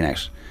completely taken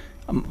out.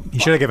 He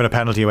should have given a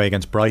penalty away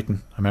against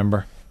Brighton, I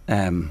remember.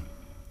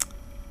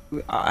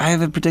 I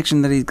have a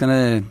prediction that he's going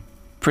to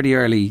pretty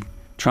early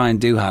try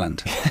and do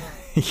Haaland.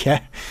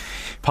 Yeah,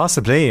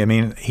 possibly. I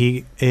mean,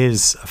 he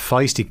is a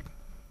feisty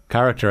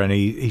character, and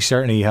he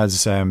certainly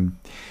has.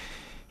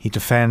 He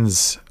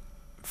defends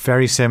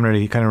very similarly.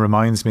 He kind of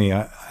reminds me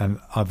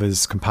of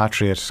his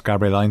compatriot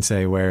Gabriel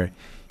Heinze, where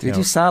did he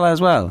do Salah as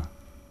well?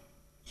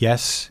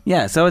 Yes.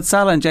 Yeah, so it's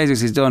Salah and Jesus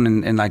he's done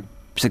in like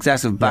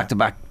successive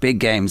back-to-back big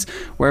games,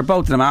 where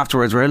both of them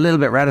afterwards were a little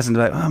bit reticent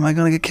about, am I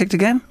going to get kicked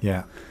again?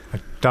 Yeah.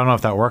 I don't know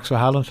if that works with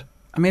Haaland.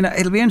 I mean,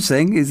 it'll be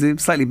interesting. He's a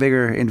slightly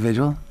bigger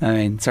individual. I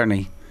mean,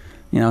 certainly,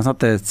 it's not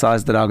the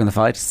size of the dog in the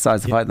fight, it's the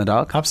size of the fight in the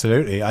dog.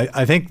 Absolutely.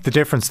 I think the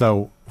difference,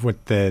 though,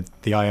 with the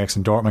Ajax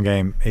and Dortmund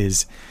game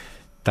is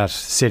that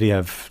City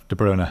have De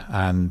Bruyne,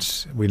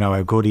 and we know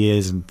how good he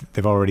is, and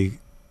they've already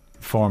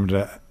formed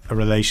a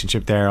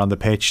relationship there on the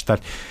pitch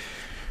that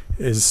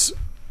is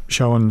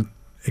showing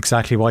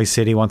exactly why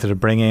City wanted to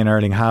bring in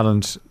Erling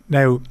Haaland.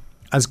 Now,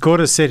 as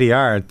good as City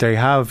are,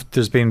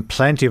 there's been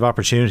plenty of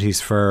opportunities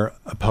for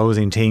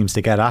opposing teams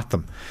to get at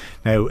them.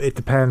 Now, it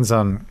depends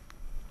on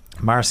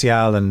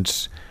Martial and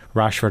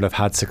Rashford have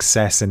had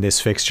success in this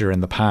fixture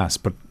in the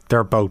past, but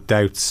they're both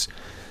doubts.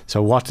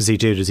 So what does he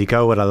do? Does he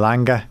go with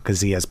Elanga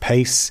because he has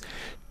pace?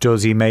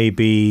 Does he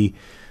maybe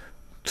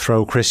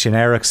throw Christian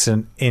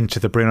Eriksen into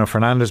the Bruno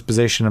Fernandes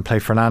position and play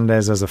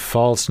Fernandes as a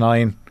false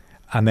 9,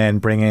 and then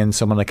bring in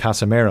someone like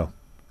Casemiro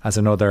as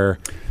another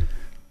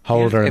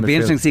holder? It'd be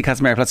interesting to see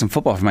Casemiro play some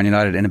football for Man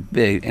United in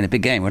a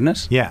big game, wouldn't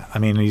it? Yeah, I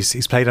mean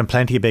he's played in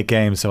plenty of big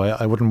games, so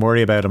I wouldn't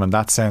worry about him in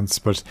that sense.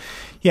 But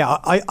yeah,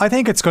 I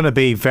think it's going to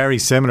be very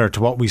similar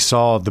to what we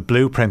saw, the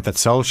blueprint that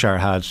Solskjaer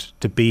had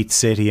to beat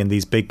City in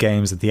these big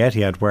games at the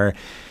Etihad, where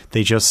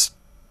they just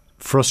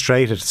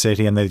frustrated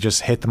City and they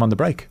just hit them on the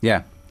break.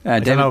 Yeah.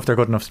 I don't know if they're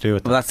good enough to do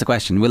it. Well, that's the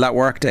question. Will that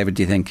work, David,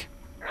 do you think?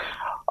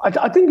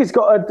 I think it's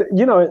got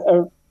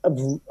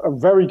a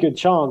very good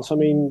chance. I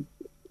mean,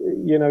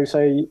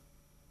 say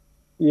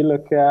you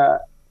look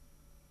at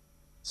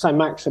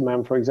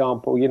Saint-Maximin, for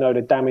example,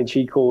 the damage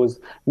he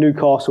caused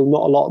Newcastle,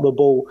 not a lot of the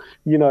ball.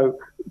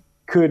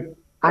 Could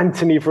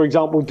Anthony, for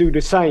example, do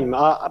the same?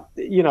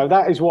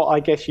 That is what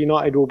I guess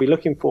United will be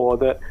looking for.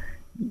 That,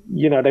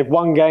 they've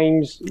won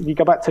games. You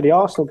go back to the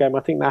Arsenal game, I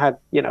think they had,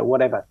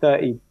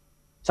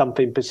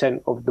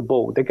 30-something% of the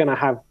ball. They're going to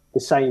have the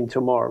same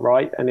tomorrow,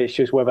 right? And it's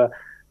just whether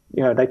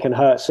they can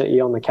hurt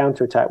City on the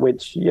counter-attack,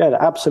 which,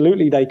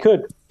 absolutely they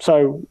could.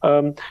 So,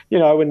 and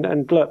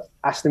look,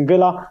 Aston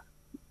Villa,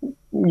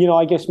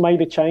 I guess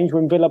made a change.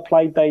 When Villa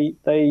played,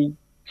 they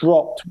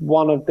dropped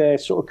one of their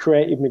sort of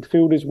creative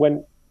midfielders,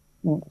 went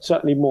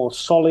certainly more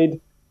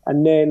solid.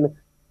 And then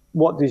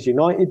what does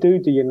United do?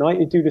 Do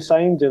United do the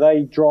same? Do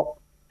they drop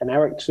an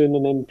Eriksen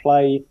and then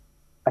play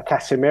a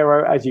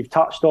Casemiro, as you've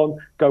touched on,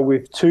 go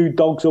with 2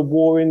 dogs of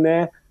war in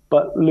there,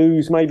 but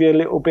lose maybe a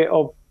little bit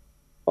of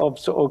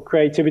sort of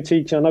creativity?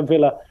 Because I know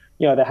Villa,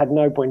 they had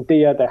no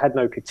Buendia, they had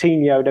no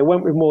Coutinho. They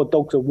went with more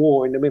dogs of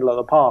war in the middle of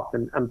the park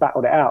and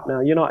battled it out. Now,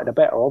 United are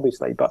better,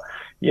 obviously, but,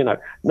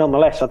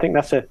 nonetheless, I think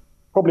that's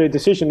probably a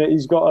decision that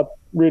he's got to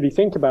really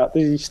think about.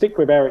 Does he stick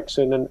with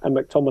Eriksen and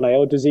McTominay,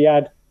 or does he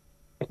add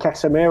a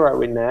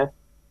Casemiro in there?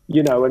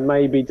 And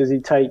maybe does he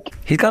take...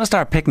 He's got to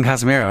start picking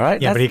Casemiro,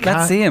 right? Yeah, but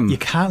let's see him. You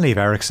can't leave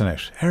Eriksen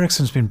out.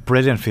 Eriksen's been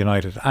brilliant for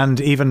United,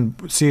 and even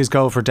see his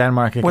goal for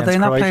Denmark against Croatia. Would they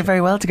not play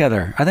very well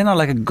together? Are they not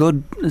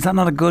is that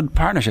not a good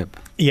partnership?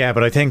 Yeah,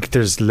 but I think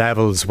there's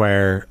levels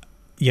where,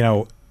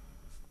 the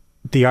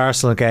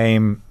Arsenal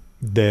game,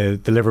 the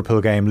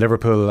Liverpool game,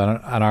 Liverpool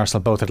and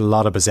Arsenal both had a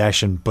lot of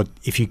possession, but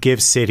if you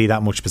give City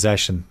that much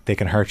possession, they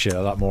can hurt you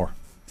a lot more.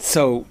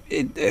 So,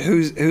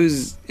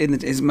 is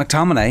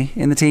McTominay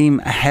in the team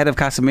ahead of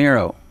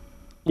Casemiro?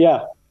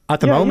 Yeah,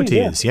 at the moment he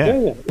is.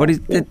 Yeah. But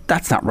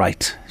that's not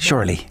right.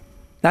 Surely,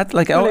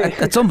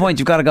 at some point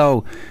you've got to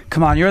go.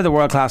 Come on, you're the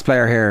world class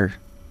player here.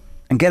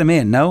 and get him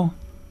in. No.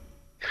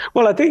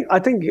 Well, I think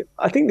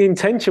the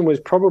intention was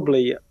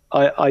probably,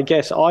 I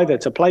guess, either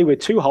to play with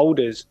two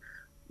holders,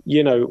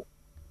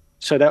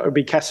 so that would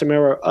be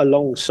Casemiro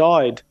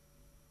alongside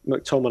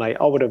McTominay.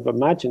 I would have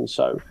imagined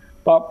so,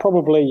 but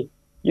probably,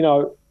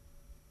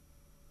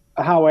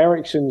 how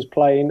Eriksen's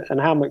playing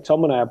and how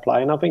McTominay are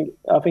playing, I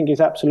think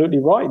is absolutely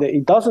right that he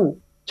doesn't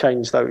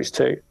change those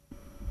two,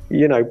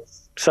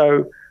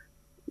 So,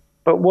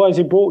 but why has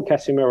he brought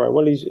Casemiro?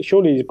 Well,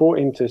 he's brought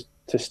him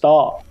to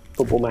start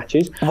football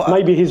matches.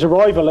 Maybe his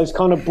arrival has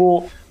kind of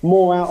brought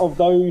more out of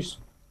those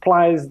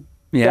players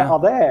that are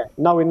there,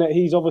 knowing that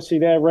he's obviously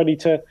there ready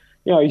to,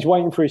 he's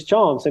waiting for his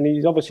chance, and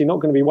he's obviously not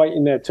going to be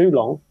waiting there too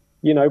long,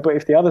 but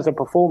if the others are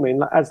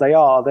performing as they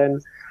are, then,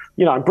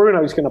 and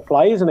Bruno's going to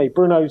play, isn't he?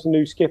 Bruno's the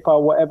new skipper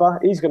or whatever.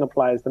 He's going to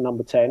play as the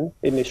number 10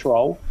 in this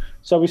role.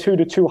 So it's who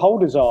the two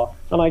holders are.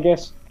 And I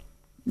guess,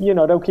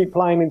 they'll keep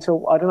playing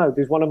until, I don't know,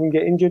 does one of them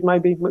get injured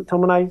maybe,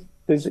 McTominay?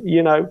 There's,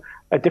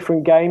 a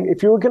different game.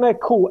 If you were going to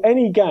call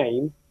any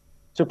game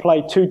to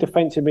play two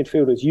defensive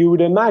midfielders, you would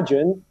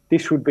imagine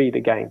this would be the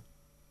game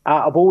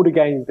out of all the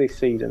games this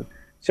season.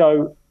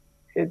 So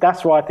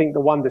that's why I think the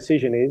one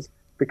decision is,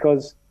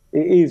 because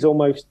it is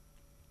almost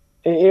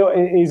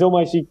Eriksen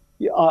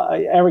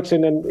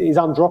is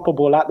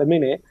undroppable at the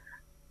minute,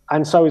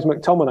 and so is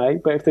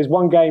McTominay. But if there's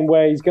one game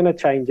where he's going to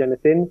change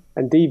anything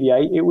and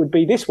deviate, it would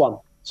be this one.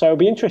 So it'll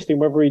be interesting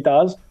whether he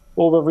does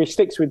or whether he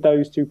sticks with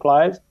those two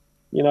players.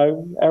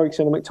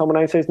 Eriksen and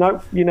McTominay says,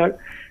 no,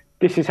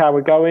 this is how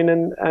we're going.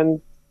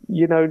 And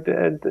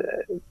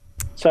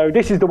so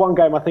this is the one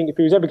game I think if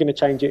he was ever going to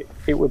change it,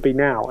 it would be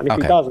now. And if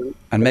he doesn't...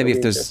 And maybe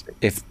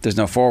if there's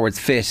no forwards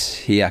fit,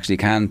 he actually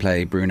can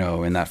play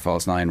Bruno in that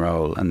false nine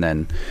role, and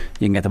then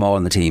you can get them all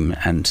in the team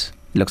and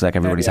it looks like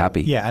everybody's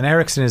happy. Yeah, and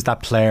Eriksen is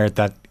that player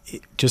that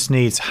just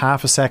needs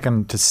half a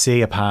second to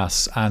see a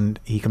pass and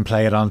he can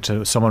play it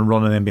onto someone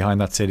running in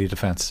behind that City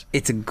defence.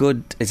 It's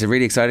a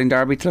really exciting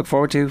derby to look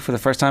forward to for the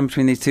first time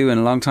between these two in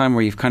a long time,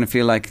 where you kind of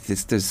feel like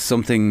there's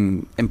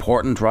something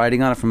important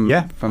riding on it from...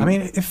 I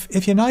mean,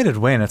 if United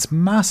win, it's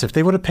massive.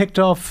 They would have picked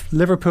off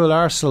Liverpool,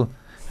 Arsenal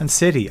and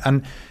City,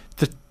 and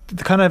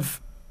the kind of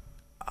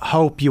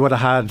hope you would have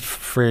had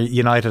for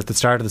United at the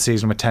start of the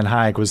season with Ten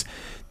Hag was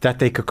that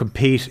they could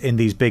compete in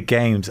these big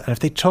games, and if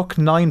they took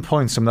 9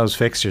 points from those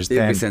fixtures, it'd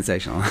then be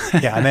sensational.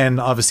 Yeah, and then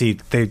obviously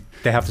they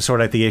have to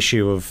sort out the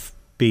issue of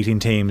beating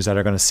teams that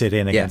are going to sit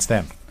in against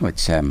them,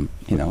 which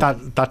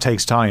that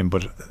takes time,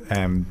 but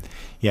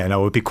it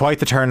would be quite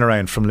the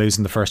turnaround from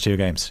losing the first two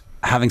games.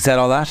 Having said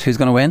all that, who's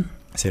going to win?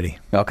 City.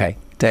 Okay,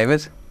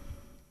 David.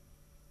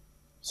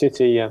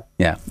 City,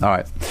 yeah. All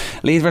right.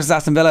 Leeds versus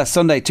Aston Villa,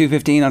 Sunday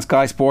 2:15 on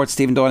Sky Sports.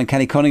 Stephen Doyle and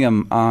Kenny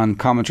Cunningham on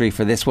commentary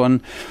for this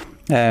one.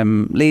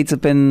 Leeds have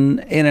been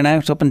in and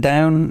out, up and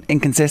down,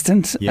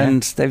 inconsistent,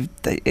 and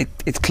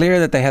it's clear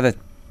that they have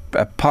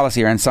a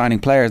policy around signing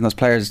players, and those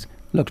players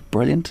looked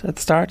brilliant at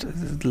the start.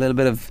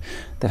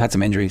 They've had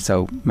some injuries,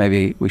 so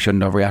maybe we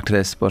shouldn't overreact to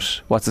this,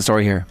 but what's the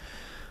story here?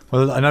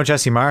 Well, I know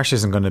Jesse Marsch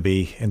isn't going to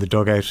be in the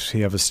dugout.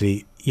 He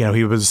obviously,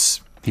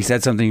 he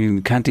said something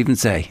you can't even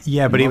say.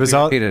 Yeah, but he was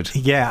all,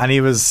 and he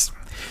was,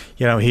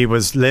 he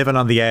was living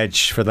on the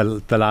edge for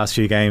the last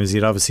few games.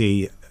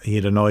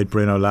 He'd annoyed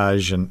Bruno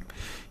Lage, and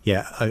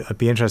I'd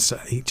be interested.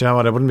 Do you know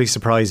what? I wouldn't be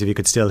surprised if you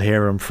could still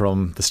hear him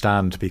from the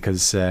stand,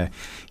 because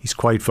he's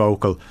quite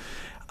vocal.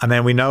 And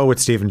then we know with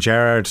Steven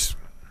Gerrard,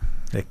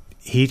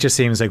 he just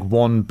seems like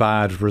one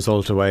bad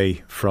result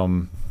away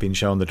from being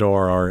shown the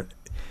door.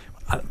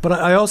 But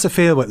I also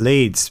feel with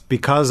Leeds,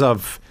 because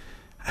of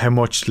how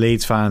much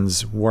Leeds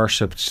fans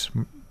worshipped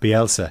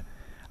Bielsa,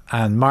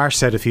 and Marsch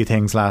said a few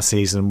things last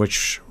season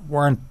which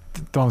weren't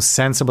the most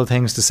sensible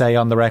things to say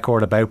on the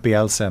record about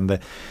Bielsa and the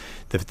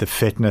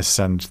fitness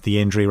and the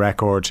injury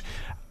record,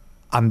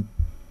 and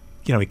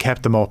he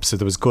kept them up, so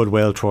there was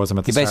goodwill towards him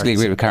at the start. He basically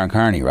agreed with Karen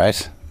Carney,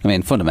 right? I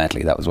mean,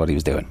 fundamentally that was what he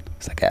was doing.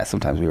 It's like,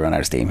 sometimes we run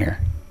out of steam here.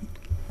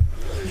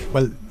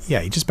 Well,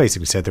 he just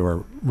basically said they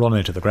were running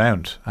into the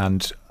ground.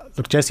 And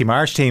look, Jesse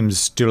Marsch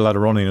teams do a lot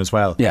of running as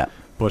well. Yeah,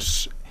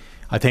 but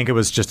I think it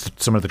was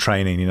just some of the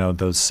training,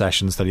 those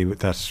sessions that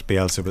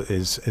Bielsa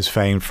is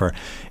famed for.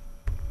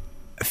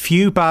 A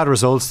few bad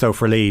results though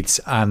for Leeds,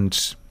 and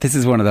this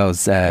is one of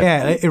those.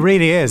 It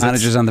really is.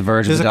 Managers on the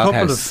verge of the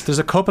doghouse. There's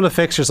a couple of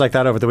fixtures like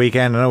that over the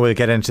weekend. I know we'll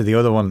get into the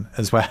other one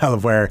as well,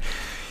 where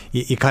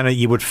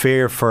you would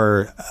fear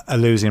for a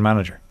losing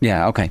manager.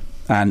 Yeah, okay.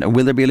 And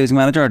will there be a losing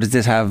manager, or does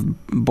this have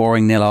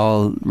boring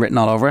 0-0 written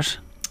all over it?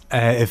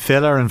 If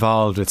Villa are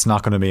involved, it's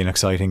not going to be an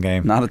exciting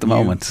game. Not at the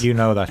moment. You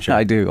know that, sure.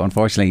 I do,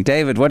 unfortunately.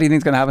 David, what do you think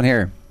is going to happen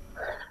here?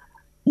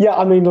 Yeah,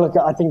 I mean, look,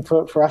 I think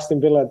for Aston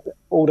Villa,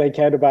 all they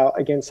cared about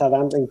against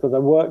Southampton, because they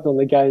worked on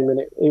the game and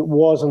it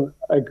wasn't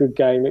a good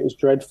game. It was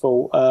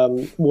dreadful.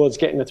 Was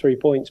getting the 3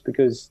 points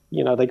because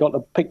they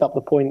picked up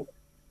the point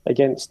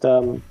against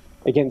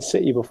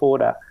City before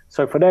that.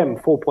 So for them,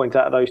 4 points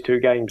out of those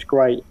two games,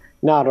 great.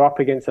 Now they're up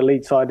against a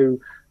Leeds side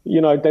who,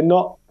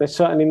 they're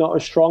certainly not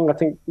as strong. I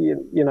think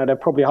they're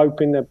probably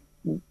hoping that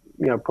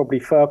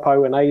probably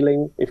Firpo and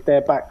Ayling, if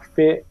they're back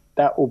fit,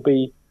 that will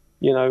be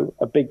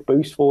a big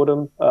boost for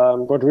them.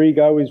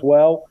 Rodrigo as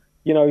well,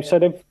 so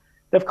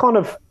they've kind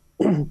of,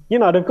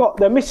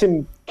 they're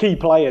missing key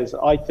players,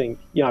 I think.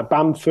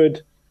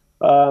 Bamford,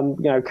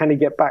 can he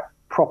get back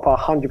proper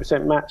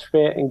 100% match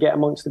fit and get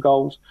amongst the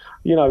goals?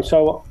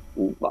 So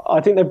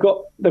I think they've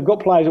got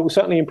players that will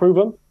certainly improve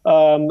them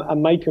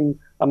and make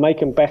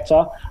them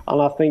better.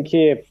 And I think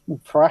here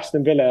for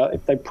Aston Villa,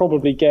 if they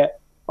probably get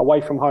away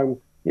from home,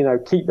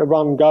 keep the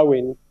run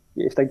going.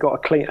 If they've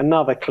got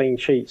another clean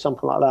sheet,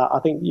 something like that, I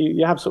think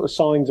you have sort of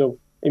signs of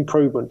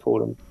improvement for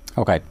them.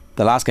 Okay,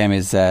 the last game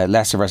is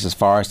Leicester versus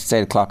Forest. It's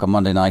 8 o'clock on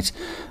Monday night,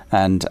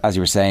 and as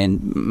you were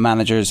saying,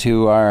 managers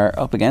who are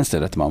up against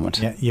it at the moment.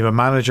 Yeah, you have a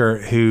manager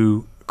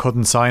who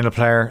couldn't sign a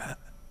player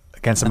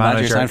against a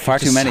manager signed far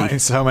too many.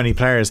 So many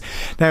players.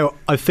 Now,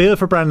 I feel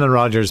for Brendan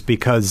Rodgers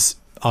because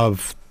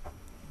of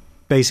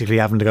basically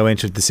having to go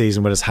into the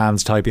season with his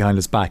hands tied behind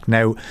his back.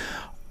 Now,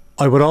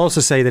 I would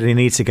also say that he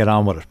needs to get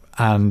on with it,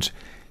 and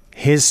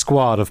his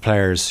squad of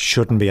players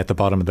shouldn't be at the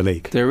bottom of the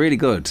league. They're really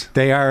good.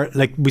 They are,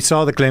 like, we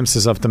saw the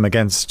glimpses of them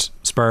against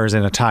Spurs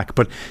in attack,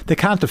 but they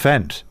can't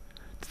defend.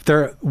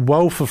 They're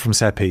woeful from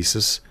set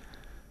pieces.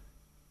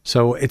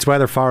 So it's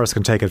whether Forest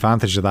can take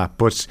advantage of that.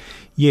 But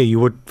yeah, you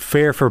would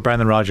fear for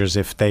Brendan Rodgers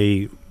if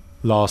they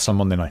lost on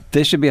Monday night.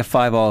 This should be a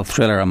 5-5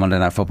 thriller on Monday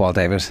Night Football,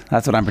 David.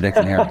 That's what I'm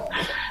predicting here.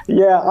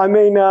 Yeah, I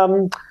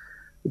mean,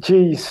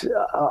 geez,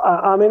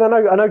 I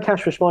know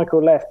Kasper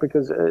Schmeichel left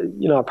because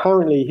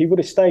apparently he would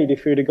have stayed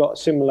if he would have got a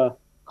similar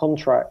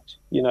contract,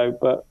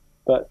 but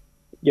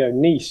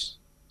Nice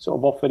sort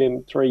of offered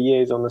him 3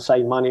 years on the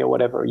same money or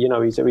whatever.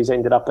 He's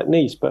ended up at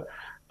Nice, but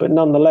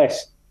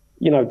nonetheless,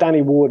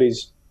 Danny Ward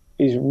is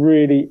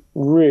really,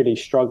 really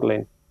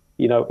struggling,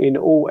 in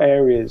all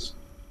areas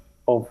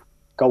of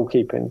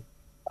goalkeeping,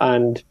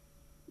 and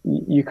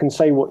you can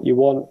say what you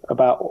want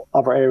about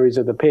other areas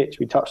of the pitch.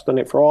 We touched on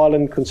it for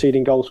Ireland,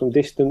 conceding goals from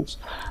distance.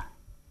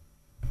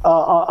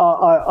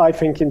 I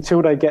think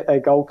until they get their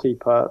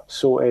goalkeeper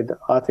sorted,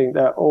 I think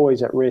they're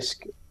always at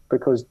risk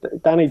because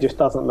Danny just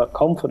doesn't look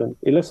confident.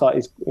 It looks like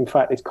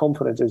his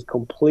confidence is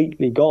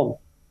completely gone,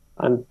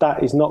 and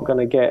that is not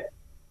going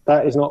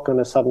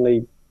to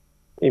suddenly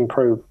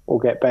improve or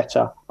get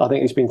better. I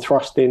think he's been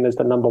thrust in as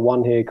the number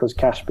one here because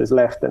Kasper's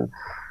left, and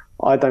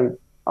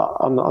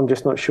I'm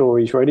just not sure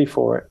he's ready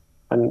for it.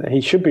 And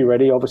he should be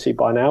ready, obviously,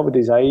 by now with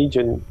his age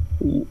and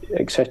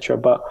etc.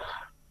 But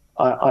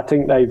I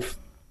think they've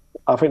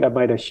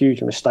made a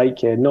huge mistake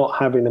here, not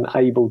having an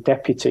able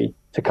deputy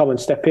to come and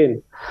step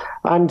in.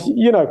 And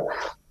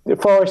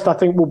Forest, I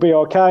think, will be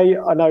okay.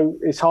 I know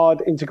it's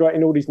hard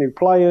integrating all these new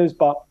players,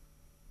 but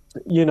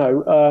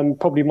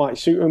probably might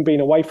suit them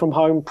being away from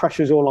home.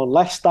 Pressure's all on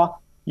Leicester.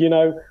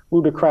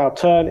 Will the crowd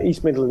turn?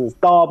 East Midlands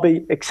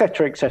derby,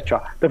 etc.,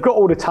 etc. They've got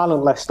all the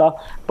talent, Leicester,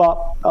 but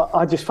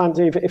I just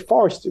fancy if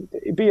Forest,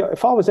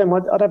 if I was them,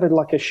 I'd have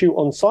a shoot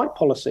on sight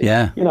policy.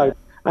 Yeah.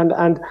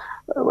 And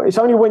it's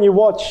only when you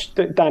watch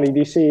Danny do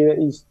you see that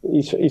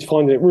he's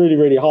finding it really,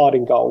 really hard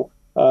in goal.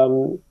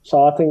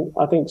 So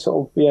I think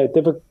sort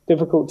of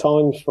difficult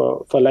times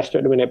for Leicester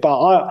at the minute.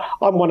 But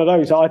I'm one of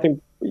those. I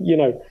think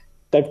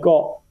they've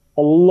got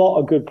a lot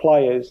of good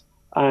players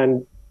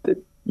and.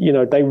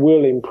 They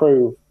will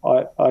improve.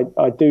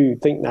 I do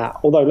think that.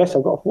 Although Leicester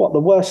have got the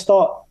worst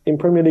start in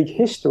Premier League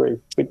history,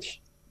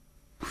 which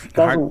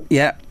doesn't.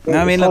 Yeah,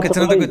 I mean, look, it's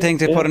another good thing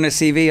to put on his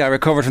CV. I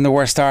recovered from the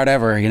worst start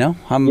ever.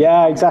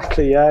 Yeah,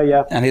 exactly.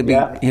 Yeah. And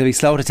he'll be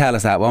slow to tell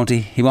us that, won't he?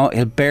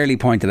 He'll barely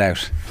point it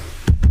out.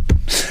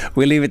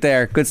 We'll leave it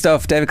there. Good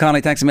stuff. David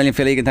Connolly, thanks a million.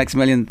 Phil Egan, thanks a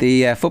million.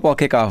 The football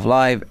kickoff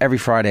live every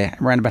Friday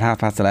around about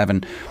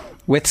 11:30.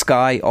 With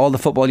Sky, all the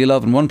football you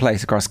love in one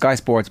place across Sky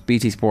Sports,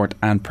 BT Sport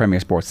and Premier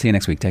Sports. See you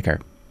next week. Take care.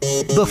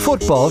 The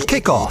football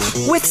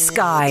kickoff with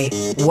Sky.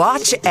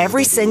 Watch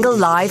every single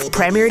live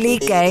Premier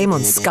League game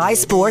on Sky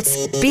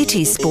Sports,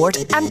 BT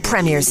Sport and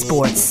Premier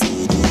Sports.